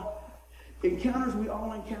 encounters we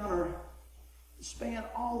all encounter span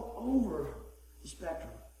all over the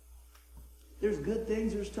spectrum. There's good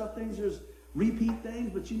things, there's tough things, there's repeat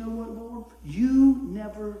things, but you know what, Lord? You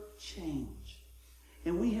never change.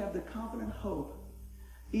 And we have the confident hope,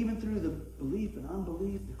 even through the belief and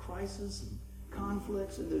unbelief, the crisis and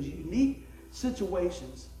conflicts and those unique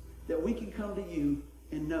situations, that we can come to you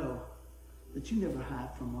and know that you never hide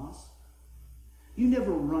from us. You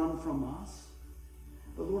never run from us.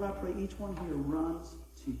 But Lord, I pray each one here runs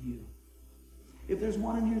to you. If there's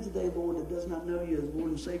one in here today, Lord, that does not know you as Lord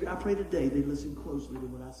and Savior, I pray today they listen closely to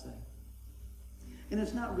what I say. And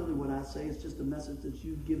it's not really what I say, it's just a message that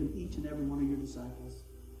you've given each and every one of your disciples.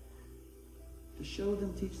 To show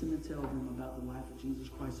them, teach them, and tell them about the life of Jesus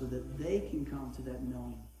Christ so that they can come to that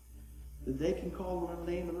knowing. That they can call on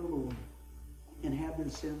the name of the Lord and have their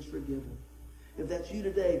sins forgiven. If that's you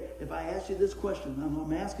today, if I ask you this question,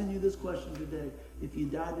 I'm asking you this question today. If you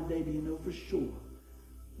died today, do you know for sure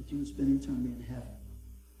that you would spend eternity in heaven?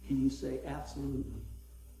 Can you say absolutely?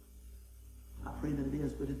 I pray that it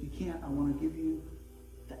is, but if you can't, I want to give you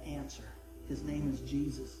the answer. His name is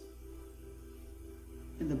Jesus.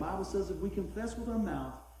 And the Bible says if we confess with our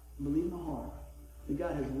mouth and believe in the heart that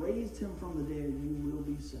God has raised him from the dead, you will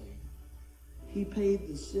be saved. He paid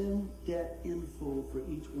the sin debt in full for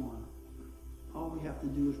each one. All we have to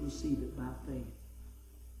do is receive it by faith.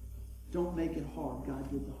 Don't make it hard. God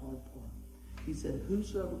did the hard part. He said,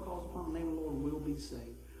 whosoever calls upon the name of the Lord will be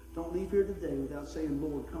saved. Don't leave here today without saying,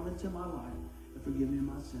 Lord, come into my life and forgive me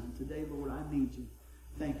my sin. Today, Lord, I need you.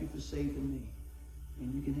 Thank you for saving me.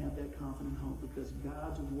 And you can have that confident hope because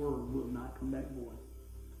God's word will not come back void.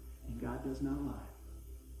 And God does not lie.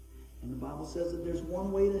 And the Bible says that there's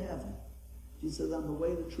one way to heaven. Jesus says, I'm the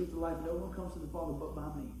way, the truth, the life. No one comes to the Father but by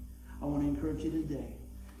me. I want to encourage you today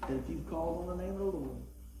that if you've called on the name of the Lord,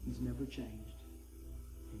 he's never changed.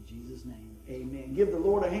 In Jesus' name, amen. Give the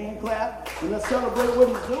Lord a hand clap and let's celebrate what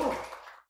he's doing.